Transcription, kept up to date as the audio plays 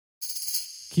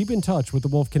Keep in touch with the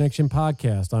Wolf Connection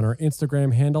podcast on our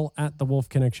Instagram handle at the Wolf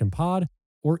Connection Pod,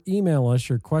 or email us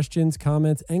your questions,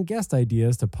 comments, and guest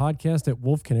ideas to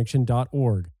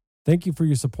podcast@wolfconnection.org. Thank you for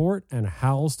your support, and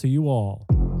howls to you all.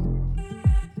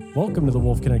 Welcome to the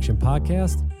Wolf Connection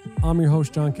podcast. I'm your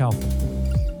host, John Kaufman.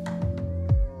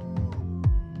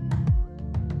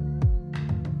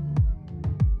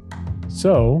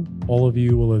 So, all of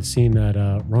you will have seen that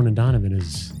Ronan Donovan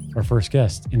is our first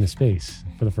guest in the space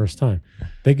for the first time.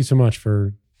 Thank you so much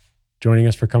for joining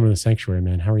us, for coming to the sanctuary,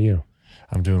 man. How are you?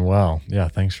 I'm doing well. Yeah,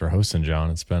 thanks for hosting, John.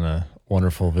 It's been a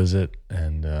wonderful visit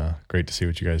and great to see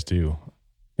what you guys do.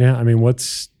 Yeah, I mean,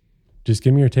 just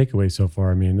give me your takeaway so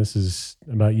far. I mean, this is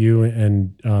about you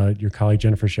and your colleague,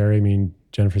 Jennifer Sherry. I mean,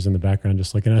 Jennifer's in the background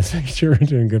just looking at us, making sure we're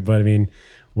doing good. But I mean,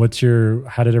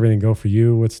 how did everything go for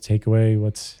you? What's the takeaway?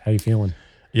 How you feeling?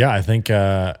 Yeah, I think,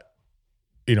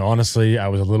 honestly, I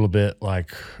was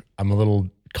I'm a little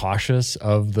cautious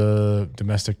of the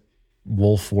domestic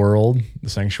wolf world, the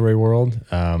sanctuary world,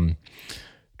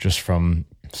 just from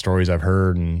stories I've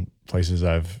heard and places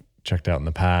I've checked out in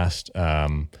the past.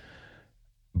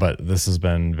 But this has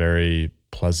been very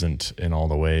pleasant in all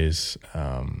the ways.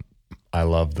 I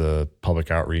love the public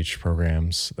outreach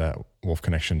programs that Wolf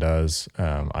Connection does.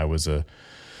 I was a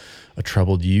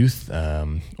troubled youth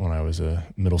when I was a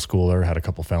middle schooler, had a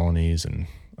couple felonies and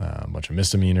a bunch of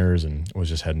misdemeanors, and was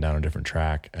just heading down a different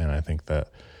track. And I think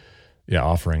that,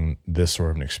 offering this sort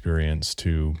of an experience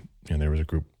to, there was a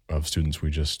group of students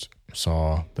we just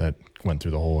saw that went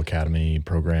through the whole academy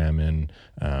program and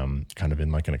kind of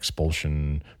in like an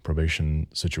expulsion probation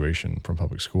situation from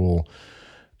public school.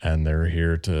 And they're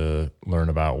here to learn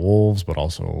about wolves, but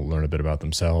also learn a bit about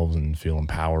themselves and feel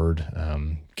empowered,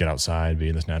 get outside, be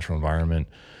in this natural environment.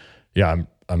 Yeah,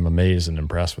 I'm amazed and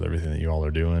impressed with everything that you all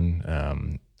are doing.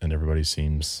 And everybody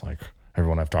seems like,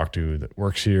 everyone I've talked to that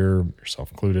works here, yourself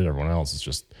included, everyone else is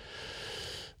just,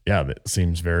 that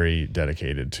seems very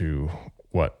dedicated to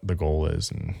what the goal is,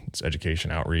 and it's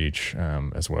education outreach,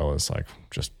 as well as like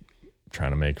just trying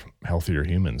to make healthier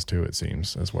humans too, it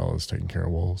seems, as well as taking care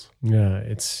of wolves. Yeah,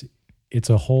 it's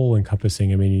a whole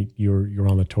encompassing. I mean, you're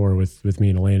on the tour with me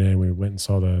and Elena, and we went and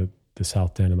saw the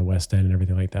South End and the West End and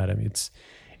everything like that. I mean,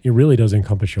 it really does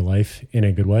encompass your life in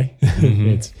a good way.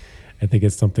 Mm-hmm. I think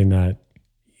it's something that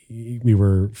we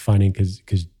were finding because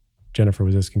Jennifer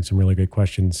was asking some really good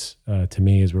questions to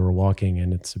me as we were walking,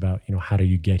 and it's about, how do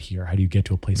you get here? How do you get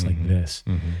to a place like this?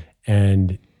 Mm-hmm.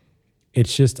 And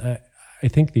it's just, I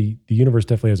think the universe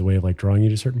definitely has a way of like drawing you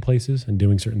to certain places and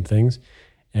doing certain things.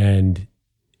 And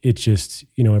it just,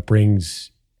 it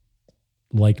brings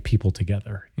like people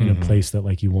together in a place that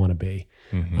like you want to be.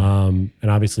 Mm-hmm. And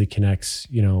obviously connects,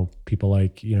 people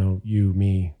like, you,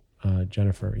 me,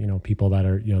 Jennifer, people that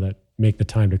are, that make the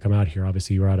time to come out here.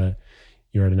 Obviously you're at a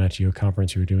Nat Geo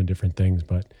conference, you were doing different things,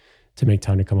 but to make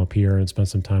time to come up here and spend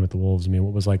some time at the Wolves. I mean,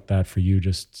 what was like that for you?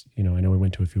 Just, I know we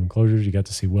went to a few enclosures, you got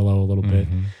to see Willow a little bit.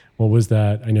 What was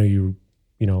that? I know you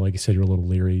like you said, you're a little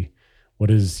leery.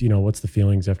 What's the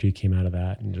feelings after you came out of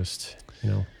that? And just,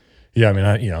 Yeah, I mean,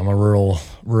 I'm a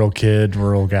rural kid,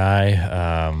 rural guy.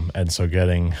 And so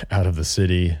getting out of the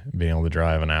city, being able to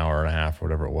drive an hour and a half, or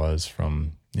whatever it was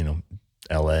from,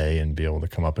 LA, and be able to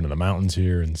come up into the mountains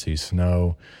here and see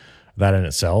snow, that in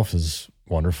itself is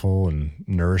wonderful and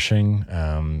nourishing.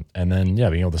 And then,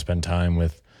 being able to spend time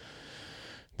with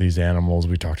these animals.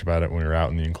 We talked about it when we were out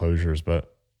in the enclosures,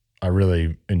 but I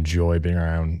really enjoy being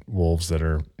around wolves that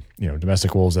are,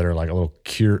 domestic wolves that are like a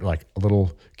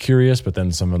little curious, but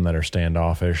then some of them that are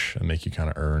standoffish and make you kind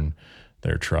of earn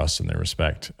their trust and their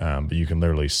respect. But you can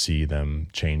literally see them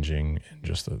changing in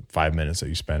just the 5 minutes that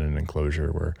you spend in an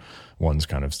enclosure, where one's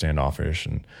kind of standoffish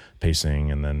and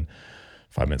pacing, and then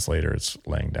 5 minutes later it's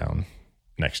laying down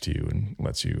next to you and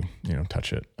lets you,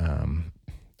 touch it,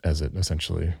 as it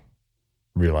essentially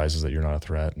realizes that you're not a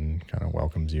threat and kind of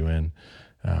welcomes you in.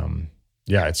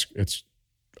 It's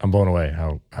I'm blown away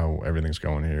how everything's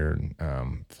going here,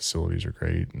 and facilities are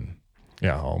great, and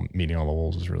meeting all the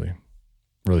wolves is really,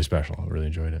 really special. I really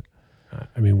enjoyed it.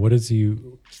 I mean,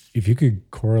 if you could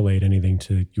correlate anything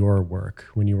to your work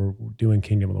when you were doing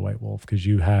Kingdom of the White Wolf, because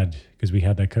we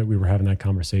were having that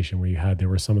conversation where there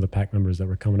were some of the pack members that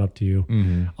were coming up to you,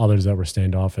 others that were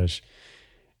standoffish.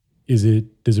 Does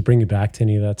it bring you back to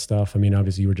any of that stuff? I mean,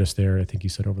 obviously you were just there, I think you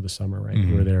said over the summer, right?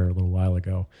 You were there a little while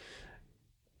ago.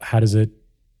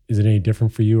 Is it any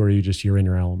different for you, or are you're in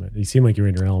your element? You seem like you're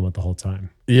in your element the whole time.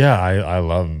 Yeah, I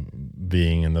love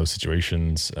being in those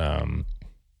situations.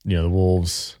 The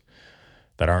wolves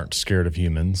that aren't scared of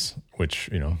humans, which,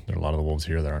 there are a lot of the wolves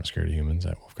here that aren't scared of humans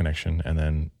at Wolf Connection. And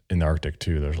then in the Arctic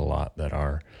too, there's a lot that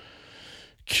are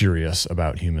curious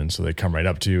about humans. So they come right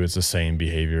up to you. It's the same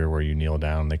behavior where you kneel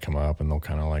down, they come up and they'll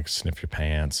kind of like sniff your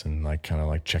pants and like kind of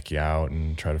like check you out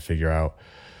and try to figure out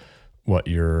what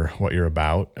you're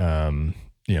about.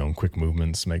 Quick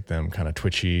movements make them kind of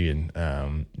twitchy, and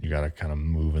you got to kind of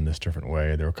move in this different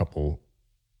way. There were a couple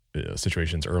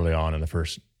situations early on in the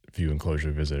first few enclosure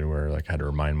we visited where like I had to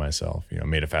remind myself,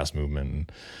 made a fast movement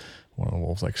and one of the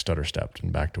wolves like stutter stepped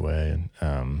and backed away.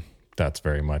 And that's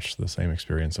very much the same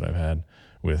experience that I've had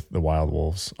with the wild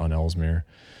wolves on Ellesmere.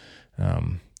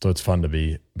 So it's fun to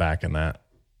be back in that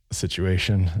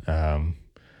situation.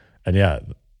 And yeah,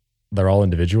 they're all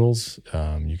individuals.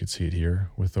 You could see it here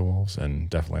with the wolves, and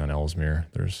definitely on Ellesmere.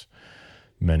 There's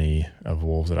many of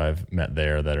wolves that I've met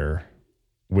there that are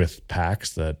with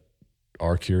packs that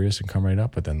are curious and come right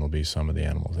up, but then there'll be some of the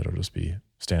animals that'll just be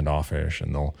standoffish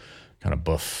and they'll kind of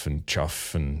buff and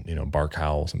chuff and, bark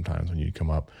howl sometimes when you come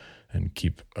up and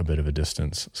keep a bit of a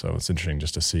distance. So it's interesting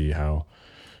just to see how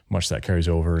much that carries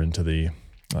over into the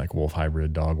like wolf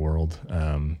hybrid dog world,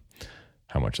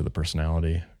 how much of the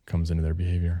personality comes into their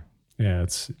behavior. Yeah,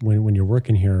 it's when you're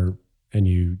working here and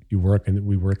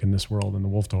we work in this world, in the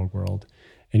wolf dog world,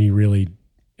 and you really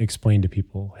explain to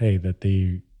people, hey, that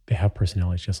they have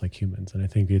personalities just like humans. And I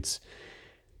think it's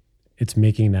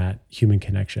making that human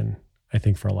connection, I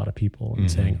think, for a lot of people, and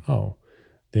saying, oh,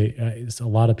 a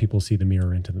lot of people see the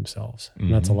mirror into themselves.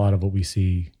 And that's a lot of what we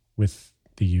see with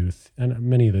the youth and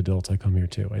many of the adults that come here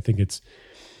too. I think it's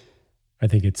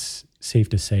safe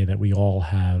to say that we all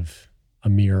have a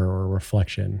mirror or a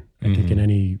reflection, I think, in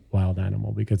any wild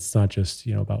animal, because it's not just,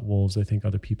 about wolves. I think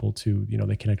other people too,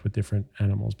 they connect with different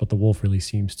animals, but the wolf really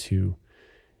seems to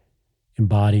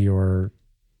embody or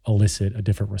elicit a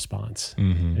different response.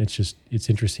 And it's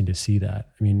interesting to see that.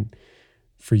 I mean,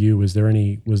 for you, was there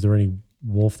any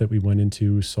wolf that we went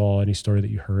into, saw, any story that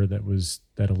you heard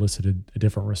that elicited a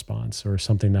different response, or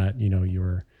something that,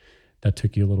 that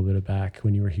took you a little bit aback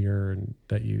when you were here and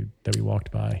that we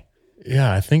walked by?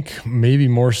 Yeah, I think maybe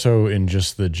more so in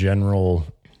just the general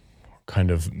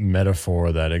kind of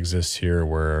metaphor that exists here,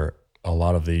 where a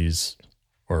lot of these,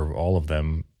 or all of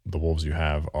them, the wolves you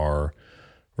have, are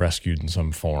rescued in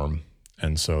some form.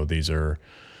 And so these are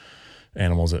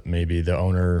animals that maybe the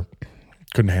owner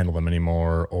couldn't handle them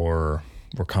anymore or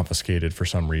were confiscated for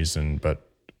some reason, but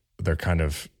they're kind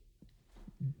of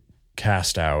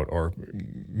cast out or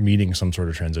meeting some sort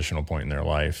of transitional point in their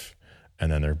life.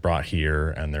 And then they're brought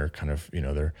here and they're kind of,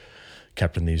 they're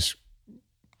kept in these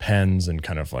pens and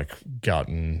kind of like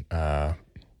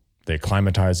they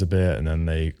acclimatize a bit, and then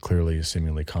they clearly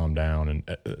seemingly calm down.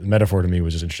 And the metaphor to me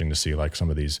was just interesting to see like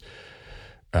some of these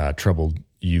troubled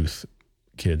youth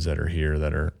kids that are here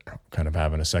that are kind of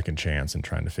having a second chance and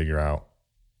trying to figure out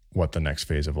what the next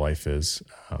phase of life is.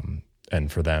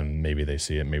 And for them, maybe they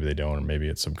see it, maybe they don't, or maybe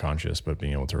it's subconscious, but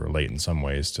being able to relate in some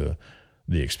ways to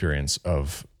the experience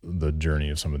of the journey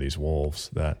of some of these wolves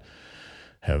that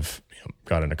have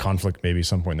got into conflict maybe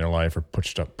some point in their life, or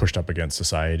pushed up against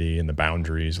society and the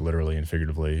boundaries, literally and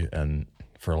figuratively. And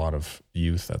for a lot of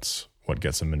youth, that's what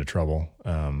gets them into trouble.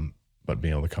 But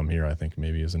being able to come here, I think,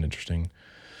 maybe is an interesting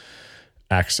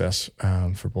access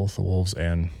for both the wolves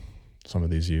and some of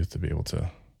these youth to be able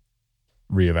to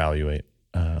reevaluate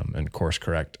and course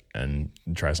correct and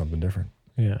try something different.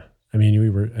 Yeah. I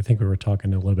mean, I think we were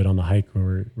talking a little bit on the hike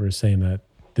where we were saying that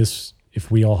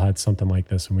if we all had something like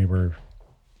this when we were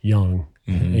young,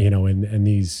 and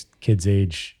these kids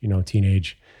age,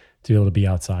 teenage, to be able to be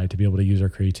outside, to be able to use our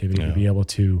creativity, to be able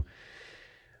to,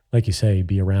 like you say,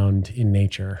 be around in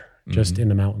nature, just in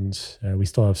the mountains. We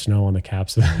still have snow on the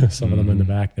caps, some of them in the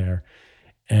back there,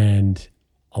 and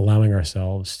allowing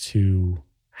ourselves to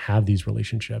have these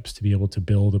relationships, to be able to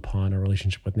build upon a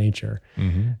relationship with nature.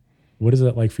 What is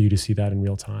it like for you to see that in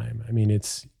real time? I mean,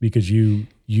 it's because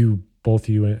both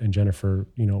you and Jennifer,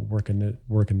 work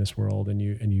in this world, and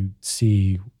you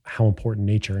see how important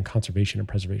nature and conservation and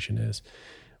preservation is.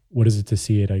 What is it to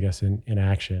see it, I guess, in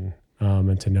action,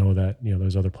 and to know that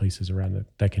there's other places around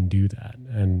that can do that,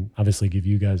 and obviously give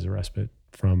you guys a respite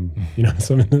from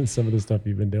some of the stuff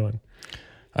you've been doing.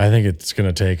 I think it's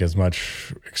going to take as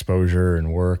much exposure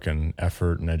and work and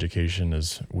effort and education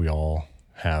as we all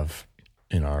have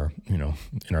in our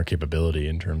capability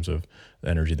in terms of the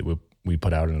energy that we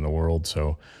put out into the world.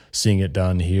 So seeing it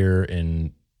done here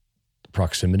in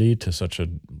proximity to such a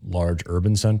large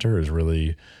urban center is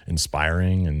really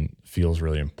inspiring and feels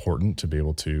really important to be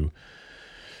able to.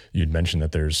 You'd mentioned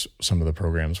that there's some of the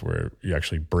programs where you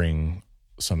actually bring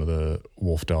some of the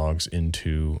wolf dogs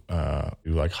into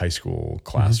like high school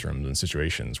classrooms and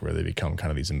situations where they become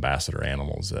kind of these ambassador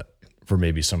animals that for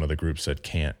maybe some of the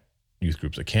youth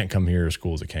groups that can't come here, or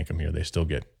schools that can't come here, they still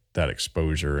get that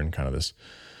exposure and kind of this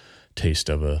taste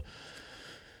of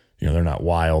they're not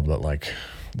wild, but like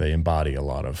they embody a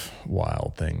lot of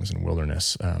wild things and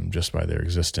wilderness just by their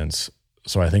existence.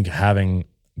 So I think having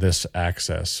this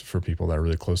access for people that are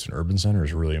really close to an urban center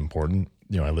is really important.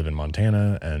 I live in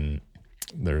Montana, and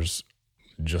there's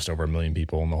just over 1 million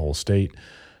people in the whole state.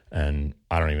 And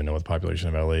I don't even know what the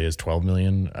population of LA is, 12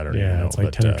 million. I don't even know. Yeah, it's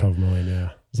like 10 or 12 million. Yeah.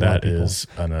 That is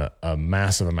a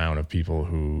massive amount of people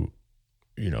who,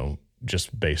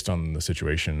 just based on the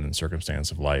situation and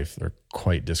circumstance of life, they're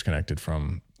quite disconnected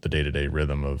from the day-to-day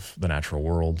rhythm of the natural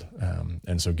world.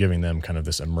 And so giving them kind of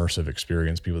this immersive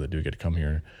experience, people that do get to come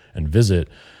here and visit,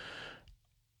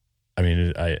 I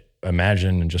mean, I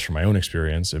imagine, and just from my own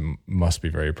experience, it must be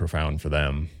very profound for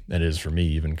them. It is for me,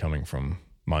 even coming from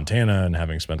Montana and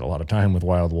having spent a lot of time with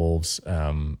wild wolves.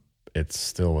 It's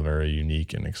still a very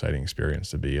unique and exciting experience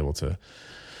to be able to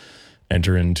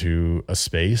enter into a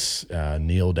space,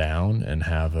 kneel down, and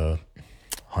have a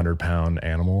 100-pound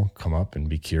animal come up and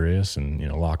be curious and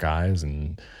lock eyes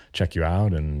and check you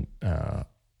out, and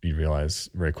you realize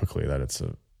very quickly that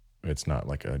it's not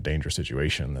like a dangerous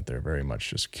situation, that they're very much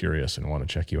just curious and want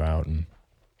to check you out and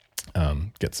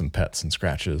get some pets and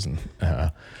scratches and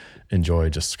enjoy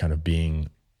just kind of being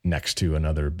next to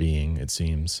another being, it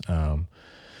seems.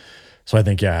 So I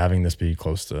think, having this be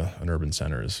close to an urban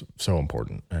center is so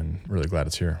important, and really glad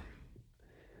it's here.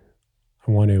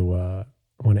 I want to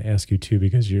ask you too,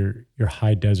 because your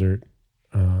high desert,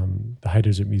 the High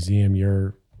Desert Museum,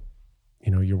 your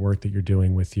work that you're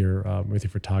doing with your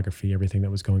photography, everything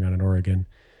that was going on in Oregon,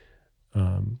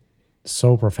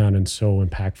 so profound and so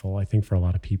impactful, I think, for a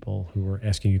lot of people who were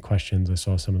asking you questions. I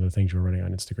saw some of the things you were running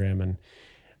on Instagram, and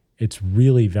it's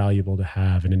really valuable to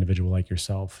have an individual like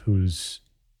yourself who's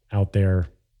out there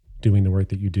doing the work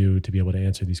that you do to be able to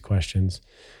answer these questions.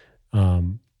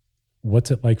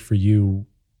 What's it like for you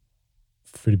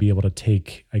to be able to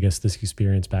take, I guess, this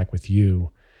experience back with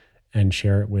you and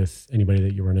share it with anybody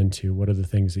that you run into? What are the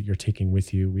things that you're taking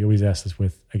with you? We always ask this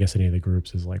with, I guess, any of the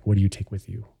groups, is like, what do you take with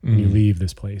you when you leave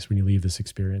this place, when you leave this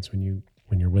experience, when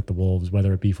you're with the wolves,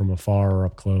 whether it be from afar or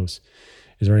up close?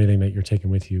 Is there anything that you're taking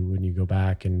with you when you go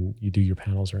back and you do your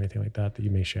panels or anything like that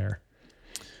you may share?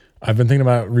 I've been thinking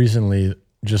about recently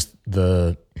just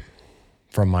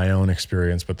from my own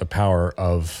experience, but the power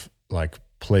of like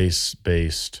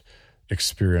place-based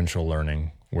experiential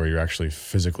learning, where you're actually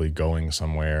physically going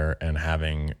somewhere and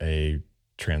having a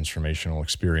transformational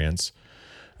experience.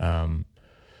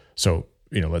 So,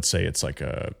 let's say it's like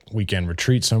a weekend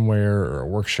retreat somewhere, or a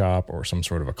workshop, or some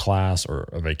sort of a class, or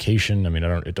a vacation. I mean,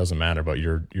 it doesn't matter, but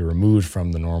you're removed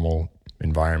from the normal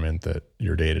environment that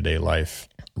your day-to-day life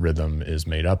rhythm is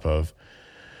made up of.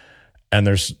 And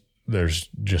there's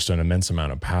just an immense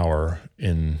amount of power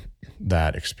in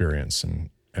that experience.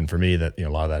 And for me, that, a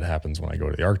lot of that happens when I go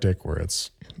to the Arctic, where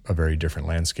it's a very different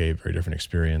landscape, very different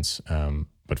experience.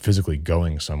 But physically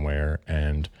going somewhere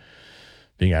and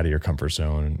being out of your comfort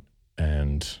zone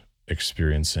and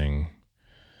experiencing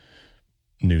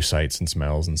new sights and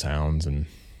smells and sounds and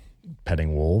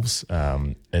petting wolves,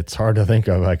 it's hard to think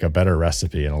of like a better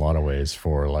recipe in a lot of ways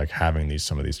for like having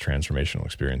some of these transformational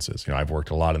experiences. I've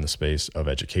worked a lot in the space of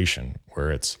education, where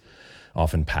it's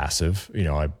often passive.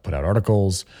 I put out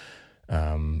articles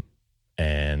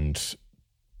and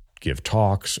give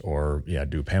talks, or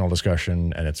do panel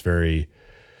discussion, and it's very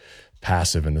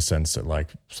passive in the sense that like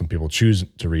some people choose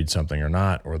to read something or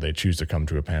not, or they choose to come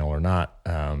to a panel or not,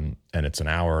 and it's an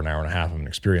hour and a half of an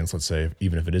experience, let's say,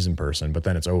 even if it is in person, but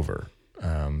then it's over.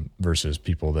 Versus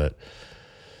people that,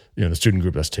 the student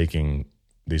group that's taking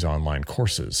these online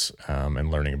courses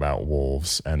and learning about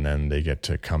wolves, and then they get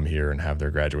to come here and have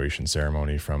their graduation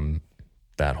ceremony from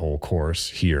that whole course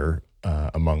here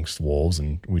amongst wolves.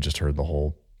 And we just heard the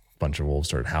whole bunch of wolves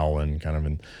start howling kind of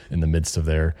in the midst of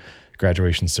their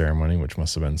graduation ceremony, which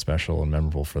must have been special and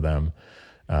memorable for them.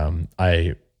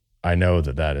 I know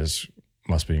that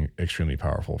must be extremely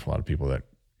powerful for a lot of people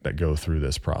that go through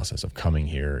this process of coming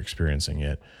here, experiencing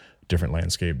it, different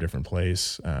landscape, different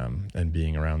place, and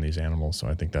being around these animals. So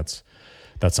I think that's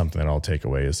something that I'll take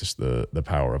away, is just the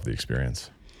power of the experience.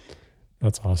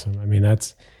 That's awesome. I mean,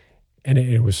 and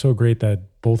it was so great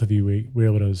that both of you were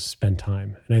able to spend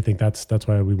time. And I think that's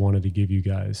why we wanted to give you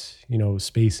guys,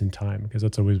 space and time, because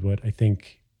that's always what I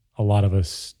think a lot of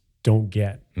us don't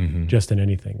get just in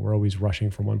anything. We're always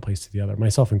rushing from one place to the other,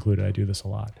 myself included. I do this a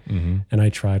lot. And I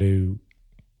try to,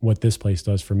 what this place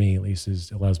does for me at least,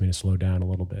 is allows me to slow down a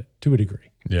little bit to a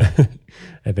degree. Yeah.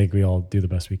 I think we all do the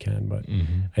best we can, but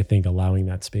I think allowing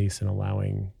that space and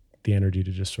allowing the energy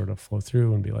to just sort of flow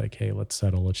through and be like, hey, let's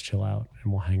settle, let's chill out,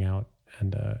 and we'll hang out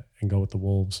and go with the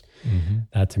wolves.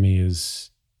 That to me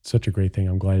is such a great thing.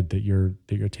 I'm glad that you're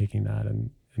taking that and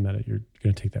that you're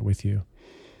going to take that with you.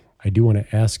 I do want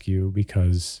to ask you,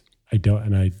 because I don't,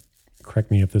 and I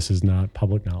correct me if this is not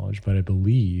public knowledge, but I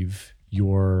believe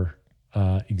your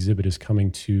exhibit is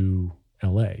coming to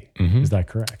LA. Is that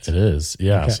correct? It is.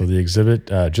 Yeah. Okay. So the exhibit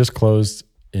just closed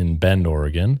in Bend,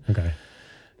 Oregon. Okay.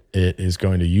 It is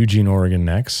going to Eugene, Oregon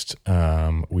next.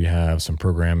 We have some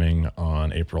programming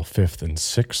on April 5th and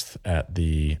 6th at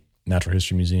the Natural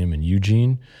History Museum in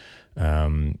Eugene.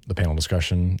 The panel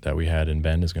discussion that we had in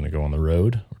Bend is going to go on the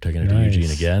road. We're taking it to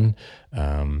Eugene again.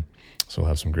 So we'll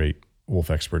have some great wolf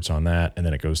experts on that. And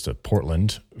then it goes to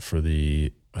Portland for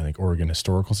the, I think, Oregon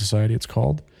Historical Society, it's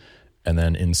called. And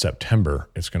then in September,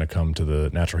 it's going to come to the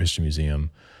Natural History Museum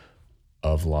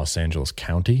of Los Angeles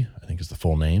County, I think is the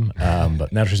full name.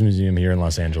 But Natural History Museum here in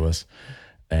Los Angeles.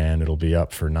 And it'll be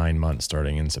up for 9 months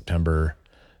starting in September.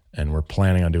 And we're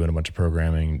planning on doing a bunch of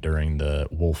programming during the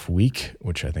Wolf Week,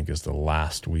 which I think is the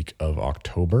last week of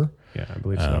October. Yeah, I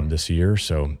believe so. This year.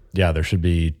 So yeah, there should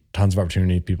be tons of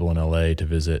opportunity, people in LA to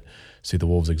visit, see the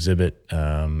Wolves exhibit,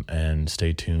 and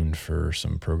stay tuned for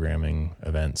some programming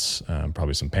events,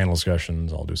 probably some panel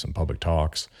discussions. I'll do some public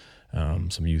talks,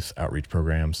 some youth outreach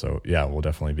programs. So yeah, we'll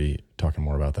definitely be talking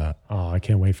more about that. Oh, I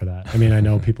can't wait for that. I mean, I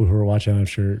know people who are watching, I'm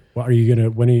sure, well, are you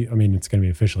going to, I mean, it's going to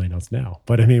be officially announced now,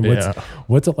 but I mean,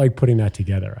 what's it like putting that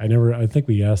together? I think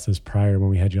we asked this prior when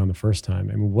we had you on the first time.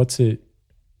 I mean, what does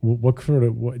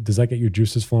that get your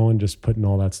juices flowing, just putting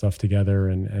all that stuff together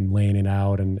and laying it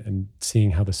out and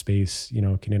seeing how the space,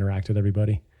 can interact with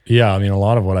everybody? Yeah. I mean, a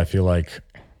lot of what I feel like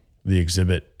the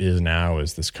exhibit is now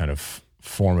is this kind of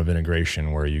form of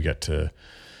integration where you get to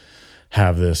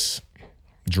have this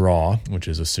draw, which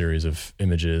is a series of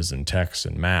images and text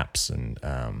and maps and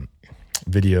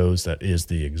videos that is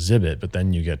the exhibit, but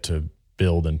then you get to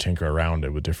build and tinker around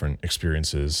it with different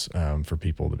experiences for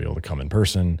people to be able to come in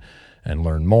person and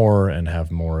learn more and have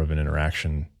more of an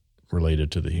interaction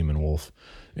related to the human wolf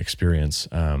experience.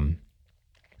 And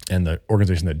the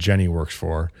organization that Jenny works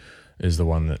for is the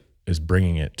one that is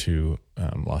bringing it to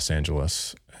Los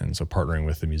Angeles. And so partnering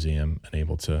with the museum and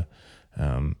able to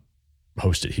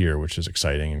host it here, which is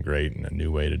exciting and great and a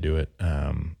new way to do it.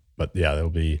 But yeah, it'll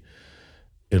be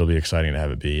exciting to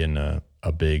have it be in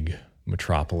a big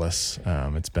metropolis.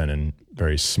 It's been in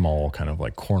very small kind of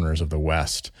like corners of the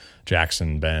West,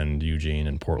 Jackson, Bend, Eugene,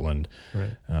 and Portland.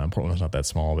 Right. Portland's not that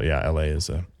small, but yeah, LA is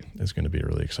going to be a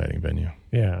really exciting venue.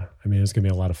 Yeah. I mean, it's going to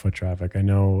be a lot of foot traffic. I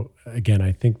know, again,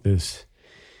 I think this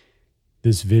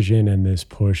vision and this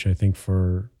push, I think,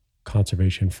 for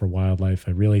conservation, for wildlife,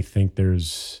 I really think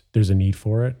there's a need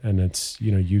for it. And it's,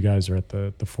 you guys are at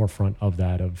the forefront of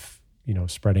that, of,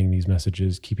 spreading these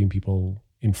messages, keeping people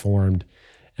informed,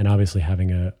 and obviously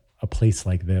having a place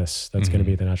like this that's going to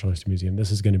be at the Natural History Museum.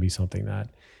 This is going to be something that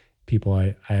people,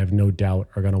 I have no doubt,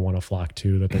 are going to want to flock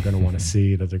to, that they're going to want to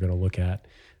see, that they're going to look at.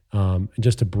 And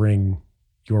just to bring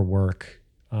your work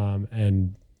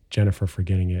and Jennifer for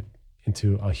getting it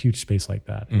into a huge space like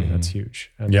that. I mean, that's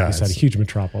huge. And like you said, a huge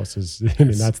metropolis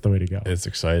that's the way to go. It's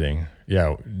exciting.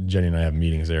 Yeah. Jenny and I have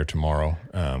meetings there tomorrow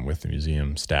with the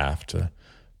museum staff to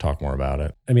talk more about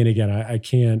it. I mean, again, I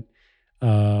can't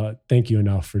thank you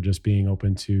enough for just being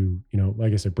open to,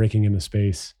 like I said, breaking in the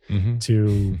space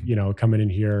to, coming in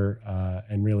here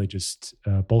and really just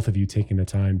both of you taking the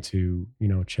time to,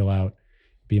 chill out,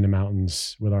 be in the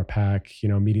mountains with our pack,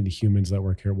 meeting the humans that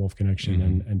work here at Wolf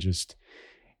Connection and just,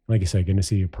 like I said, getting to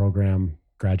see a program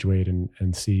graduate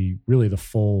and see really the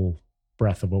full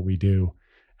breadth of what we do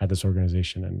at this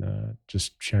organization and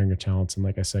just sharing your talents. And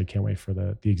like I said, can't wait for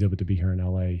the exhibit to be here in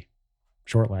LA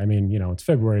shortly. I mean, it's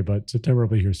February, but September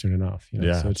will be here soon enough.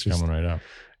 Yeah, so it's just coming right up.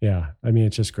 Yeah. I mean,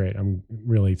 it's just great. I'm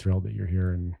really thrilled that you're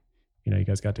here and, you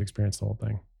guys got to experience the whole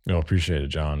thing. Well, appreciate it,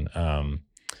 John.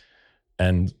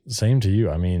 And same to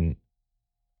you. I mean,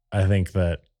 I think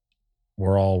that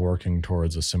we're all working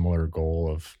towards a similar goal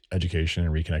of education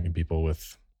and reconnecting people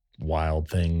with wild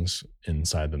things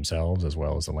inside themselves as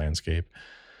well as the landscape.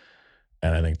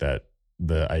 And I think that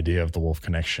the idea of the Wolf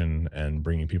Connection and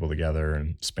bringing people together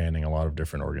and spanning a lot of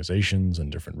different organizations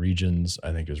and different regions,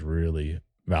 I think is really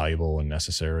valuable and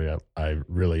necessary. I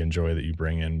really enjoy that you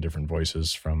bring in different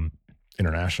voices from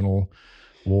international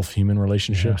wolf-human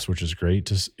relationships, which is great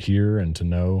to hear and to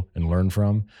know and learn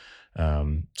from.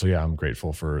 So yeah, I'm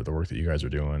grateful for the work that you guys are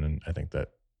doing. And I think that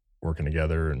working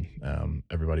together and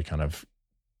everybody kind of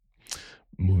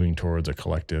moving towards a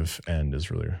collective end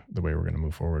is really the way we're going to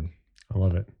move forward. I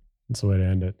love it. That's the way to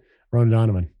end it. Ronan,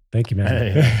 Donovan, thank you,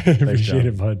 man. Hey, appreciate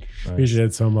it, bud. Nice. Appreciate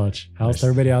it so much. How's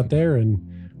everybody out there,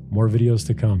 and more videos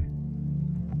to come.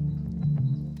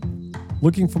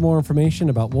 Looking for more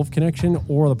information about Wolf Connection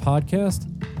or the podcast?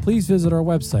 Please visit our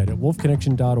website at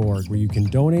wolfconnection.org, where you can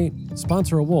donate,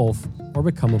 sponsor a wolf, or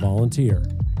become a volunteer.